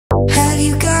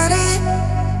you got it?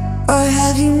 Or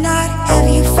have you not? Have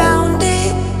you found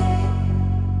it?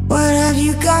 What have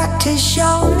you got to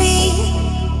show me?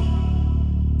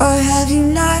 Or have you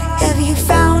not? Have you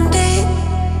found it?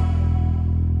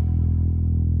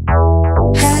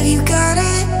 Have you got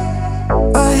it?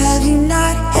 Or have you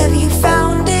not? Have you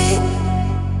found it?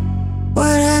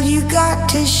 What have you got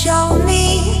to show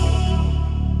me?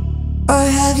 Or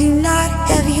have you not?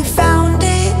 Have you found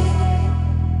it?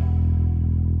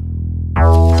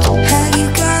 Have you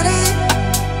got it?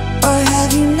 Or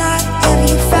have you not? Have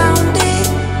you found it?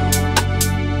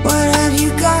 What have you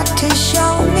got to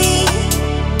show me?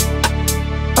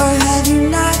 Or have you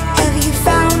not? Have you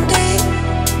found it?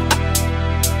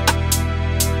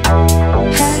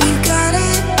 Have you got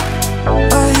it?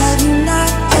 Or have you not?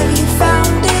 Have you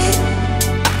found it?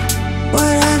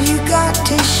 What have you got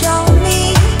to show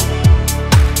me?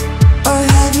 Or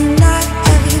have you not?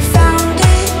 Have you found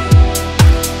it?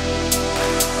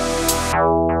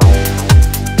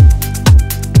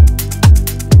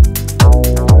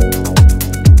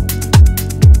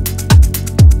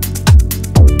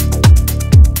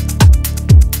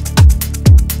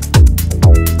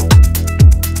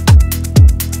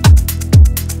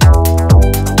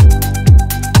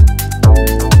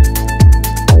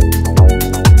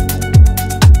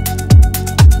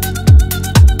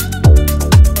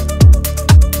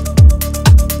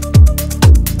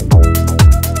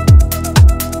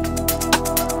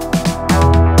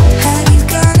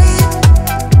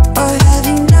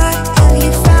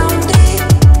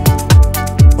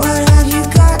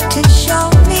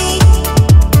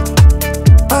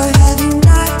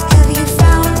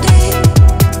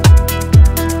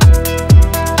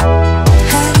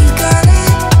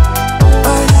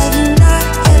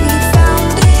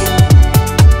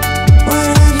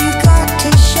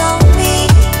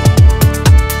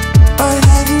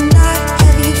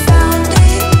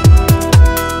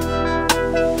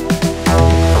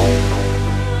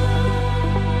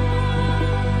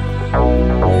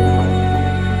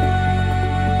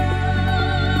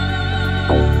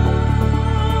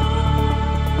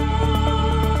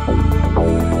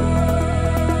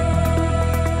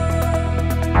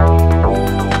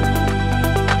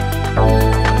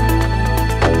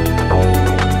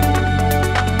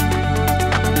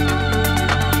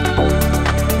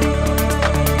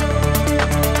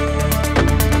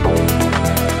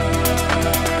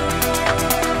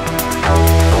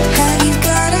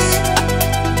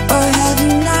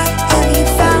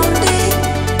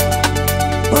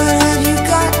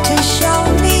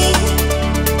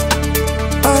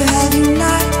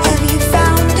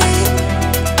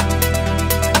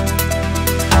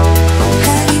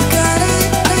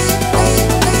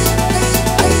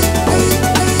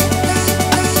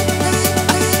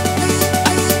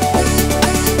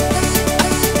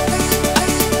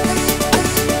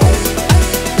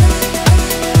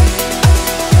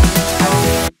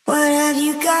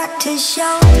 To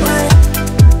show